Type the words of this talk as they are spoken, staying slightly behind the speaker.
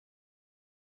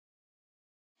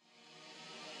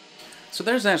So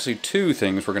there's actually two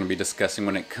things we're going to be discussing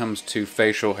when it comes to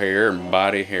facial hair and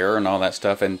body hair and all that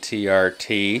stuff and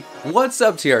TRT. What's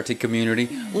up, TRT community?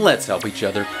 Let's help each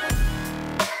other.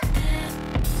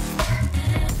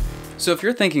 So if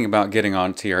you're thinking about getting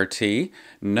on TRT,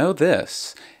 know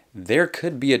this. There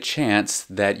could be a chance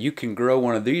that you can grow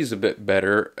one of these a bit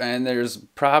better, and there's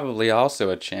probably also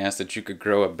a chance that you could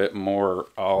grow a bit more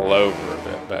all over a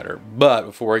bit better. But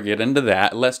before we get into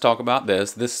that, let's talk about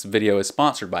this. This video is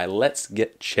sponsored by Let's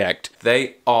Get Checked.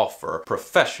 They offer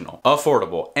professional,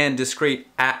 affordable, and discreet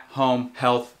at-home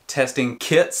health testing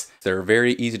kits. They're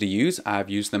very easy to use. I've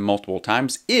used them multiple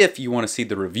times. If you want to see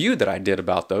the review that I did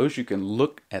about those, you can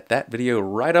look at that video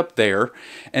right up there.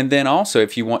 And then also,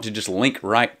 if you want to just link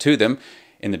right to them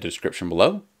in the description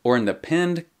below or in the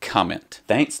pinned comment.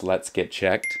 Thanks, Let's Get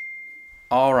Checked.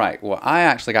 All right, well, I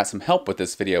actually got some help with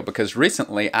this video because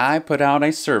recently I put out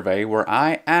a survey where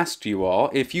I asked you all,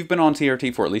 if you've been on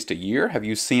TRT for at least a year, have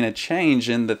you seen a change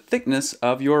in the thickness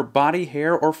of your body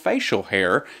hair or facial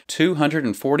hair?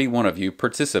 241 of you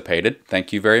participated.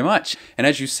 Thank you very much. And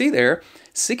as you see there,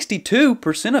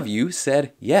 62% of you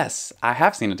said, yes, I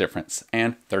have seen a difference.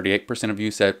 And 38% of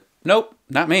you said, nope,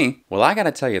 not me. Well, I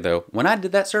gotta tell you though, when I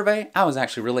did that survey, I was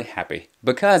actually really happy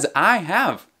because I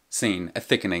have seen a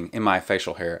thickening in my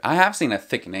facial hair. I have seen a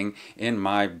thickening in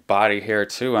my body hair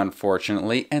too,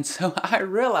 unfortunately. And so I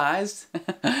realized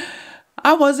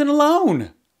I wasn't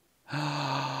alone.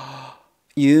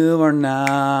 You are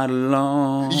not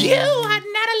alone. You are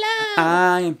not alone.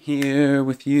 I am here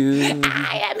with you.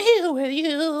 I am here with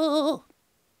you.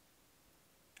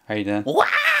 Are you done? Wah!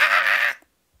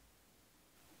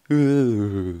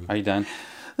 Are you done?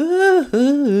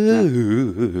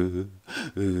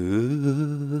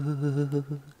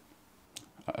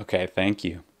 Okay, thank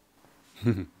you.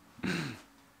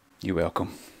 You're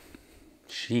welcome.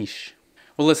 Sheesh.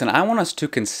 Well, listen, I want us to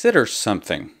consider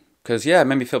something. Because, yeah, it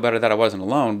made me feel better that I wasn't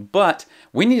alone. But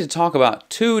we need to talk about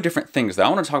two different things. I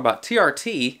want to talk about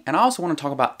TRT, and I also want to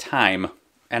talk about time.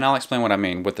 And I'll explain what I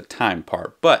mean with the time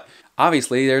part. But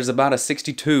obviously, there's about a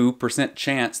 62%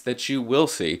 chance that you will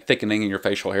see thickening in your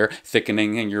facial hair,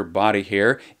 thickening in your body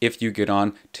hair if you get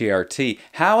on TRT.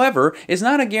 However, it's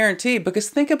not a guarantee because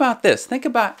think about this. Think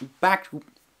about back...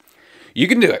 You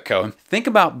can do it, Cohen. Think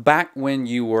about back when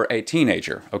you were a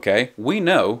teenager, okay? We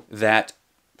know that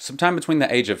sometime between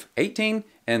the age of 18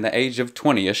 and the age of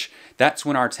 20-ish, that's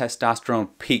when our testosterone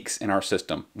peaks in our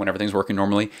system. When everything's working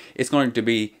normally, it's going to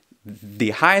be the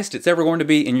highest it's ever going to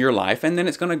be in your life, and then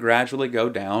it's going to gradually go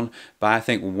down by, I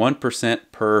think, 1%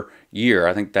 per year.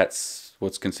 I think that's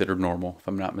what's considered normal, if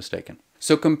I'm not mistaken.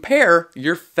 So compare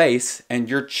your face and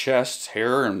your chest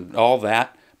hair and all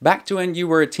that back to when you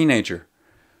were a teenager.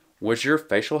 Was your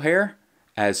facial hair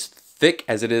as thick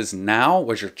as it is now?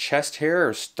 Was your chest hair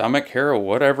or stomach hair or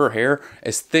whatever hair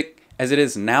as thick as it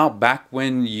is now back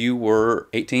when you were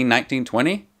 18, 19,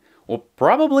 20? Well,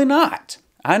 probably not.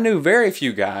 I knew very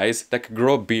few guys that could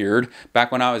grow a beard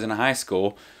back when I was in high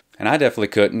school, and I definitely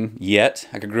couldn't yet.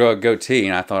 I could grow a goatee,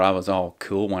 and I thought I was all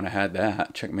cool when I had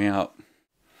that. Check me out.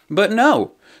 But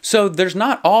no. So there's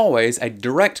not always a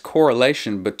direct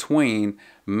correlation between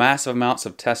massive amounts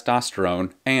of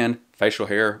testosterone and facial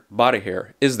hair, body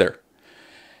hair, is there?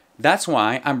 That's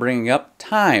why I'm bringing up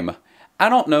time. I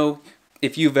don't know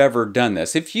if you've ever done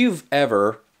this. If you've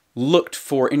ever looked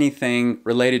for anything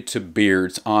related to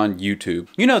beards on YouTube.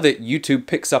 You know that YouTube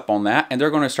picks up on that and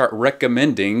they're going to start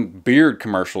recommending beard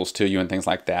commercials to you and things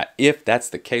like that. If that's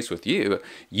the case with you,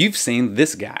 you've seen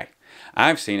this guy.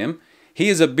 I've seen him. He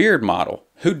is a beard model.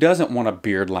 Who doesn't want a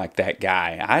beard like that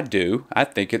guy? I do. I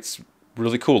think it's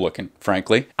really cool looking,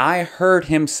 frankly. I heard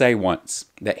him say once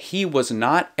that he was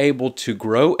not able to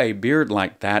grow a beard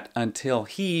like that until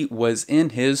he was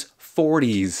in his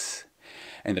 40s.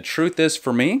 And the truth is,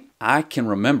 for me, I can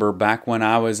remember back when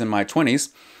I was in my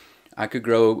 20s, I could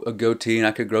grow a goatee and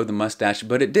I could grow the mustache,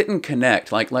 but it didn't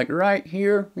connect. Like right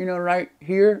here, you know, right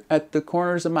here at the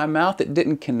corners of my mouth, it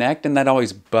didn't connect, and that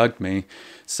always bugged me.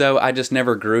 So I just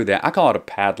never grew that. I call it a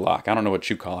padlock. I don't know what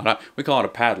you call it. We call it a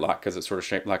padlock because it's sort of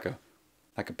shaped like a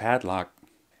padlock.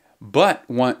 But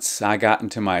once I got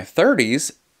into my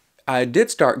 30s, I did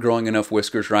start growing enough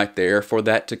whiskers right there for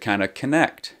that to kind of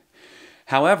connect.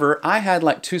 However, I had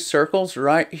like two circles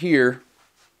right here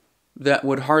that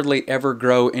would hardly ever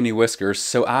grow any whiskers.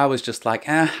 So I was just like,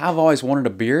 I've always wanted a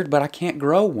beard, but I can't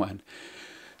grow one.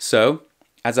 So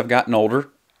as I've gotten older,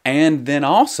 and then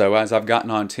also as I've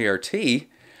gotten on TRT,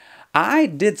 I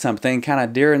did something kind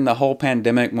of during the whole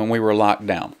pandemic when we were locked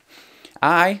down.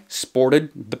 I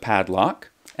sported the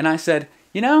padlock and I said,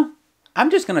 you know,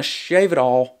 I'm just going to shave it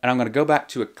all and I'm going to go back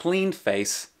to a clean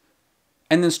face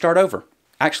and then start over.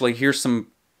 Actually, here's some,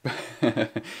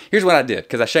 here's what I did,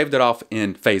 because I shaved it off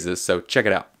in phases, so check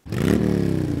it out.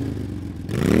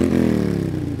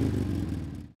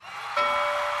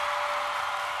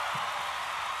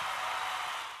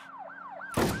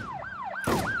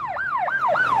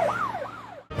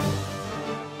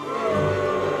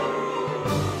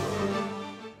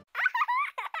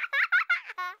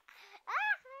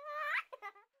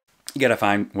 You gotta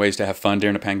find ways to have fun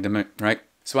during a pandemic, right?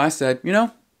 So I said, you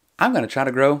know, I'm gonna try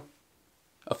to grow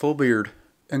a full beard.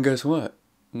 And guess what?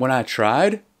 When I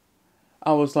tried,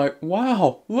 I was like,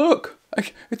 wow, look,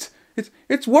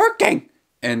 it's working.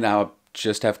 And I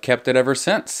just have kept it ever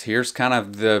since. Here's kind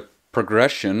of the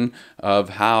progression of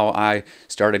how I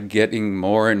started getting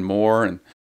more and more. And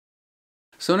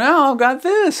so now I've got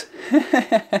this.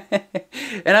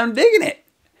 And I'm digging it.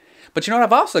 But you know what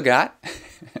I've also got?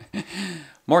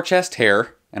 More chest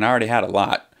hair, and I already had a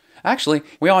lot. Actually,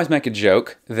 we always make a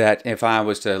joke that if I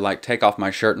was to like take off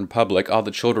my shirt in public, all the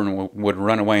children would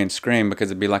run away and scream because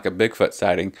it'd be like a Bigfoot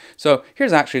sighting. So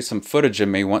here's actually some footage of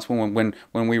me once when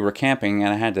we were camping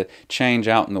and I had to change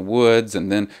out in the woods,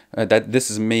 and then this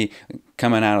is me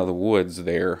coming out of the woods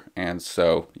there. And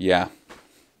so yeah,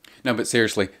 no, but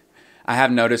seriously, I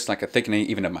have noticed like a thickening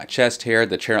even of my chest hair,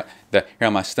 the hair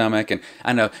on my stomach, and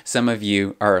I know some of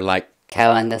you are like,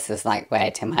 Cohen, this is like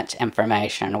way too much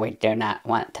information. We do not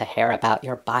want to hear about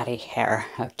your body hair.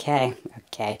 Okay.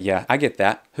 yeah, I get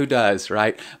that. Who does,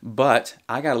 right? But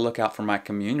I got to look out for my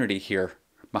community here.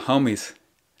 My homies,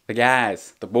 the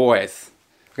guys, the boys.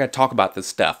 We got to talk about this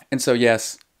stuff. And so,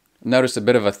 yes, notice a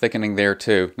bit of a thickening there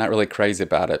too. Not really crazy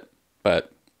about it, but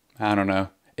I don't know.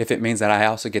 If it means that I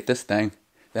also get this thing,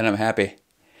 then I'm happy.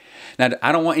 Now,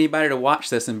 I don't want anybody to watch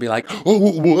this and be like,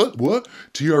 oh, what?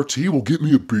 TRT will get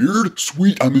me a beard?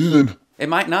 Sweet, I'm in. It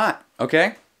might not,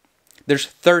 okay? There's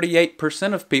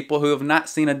 38% of people who have not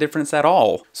seen a difference at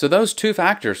all. So those two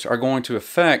factors are going to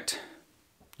affect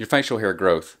your facial hair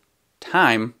growth.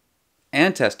 Time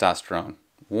and testosterone.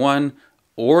 One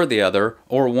or the other,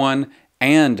 or one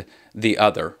and the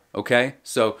other, okay?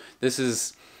 So this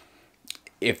is...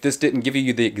 If this didn't give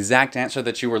you the exact answer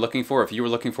that you were looking for, if you were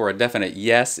looking for a definite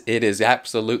yes, it is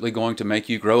absolutely going to make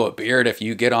you grow a beard if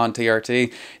you get on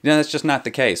TRT. No, that's just not the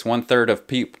case. One third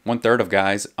of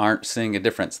guys aren't seeing a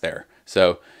difference there.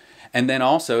 So, and then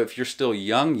also, if you're still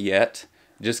young yet,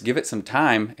 just give it some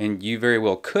time and you very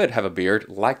well could have a beard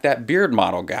like that beard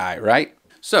model guy, right?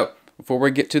 So, before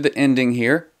we get to the ending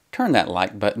here, turn that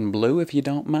like button blue if you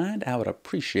don't mind. I would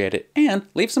appreciate it. And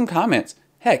leave some comments.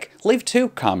 Heck, leave 2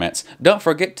 comments. Don't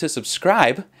forget to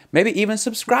subscribe. Maybe even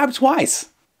subscribe twice.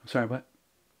 I'm sorry, what?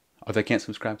 Oh, they can't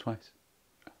subscribe twice?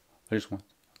 Just once.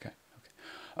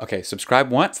 Okay, subscribe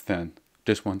once then.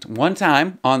 Just once. One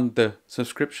time on the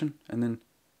subscription, and then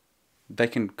they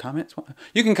can comment.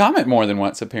 You can comment more than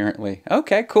once, apparently.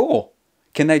 Okay, cool.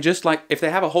 Can they just, like, if they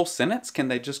have a whole sentence, can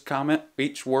they just comment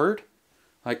each word?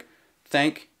 Like,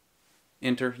 thank,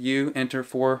 enter you, enter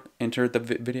for, enter the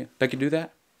video. They can do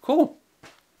that? Cool.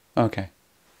 Okay.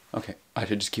 I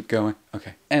should just keep going.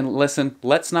 Okay. And listen,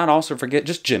 let's not also forget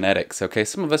just genetics, okay?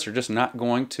 Some of us are just not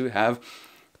going to have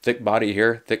thick body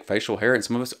hair, thick facial hair, and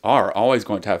some of us are always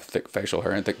going to have thick facial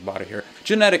hair and thick body hair.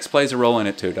 Genetics plays a role in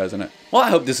it too, doesn't it? Well, I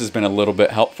hope this has been a little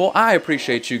bit helpful. I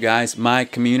appreciate you guys, my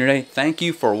community. Thank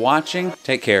you for watching.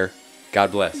 Take care.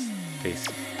 God bless. Peace.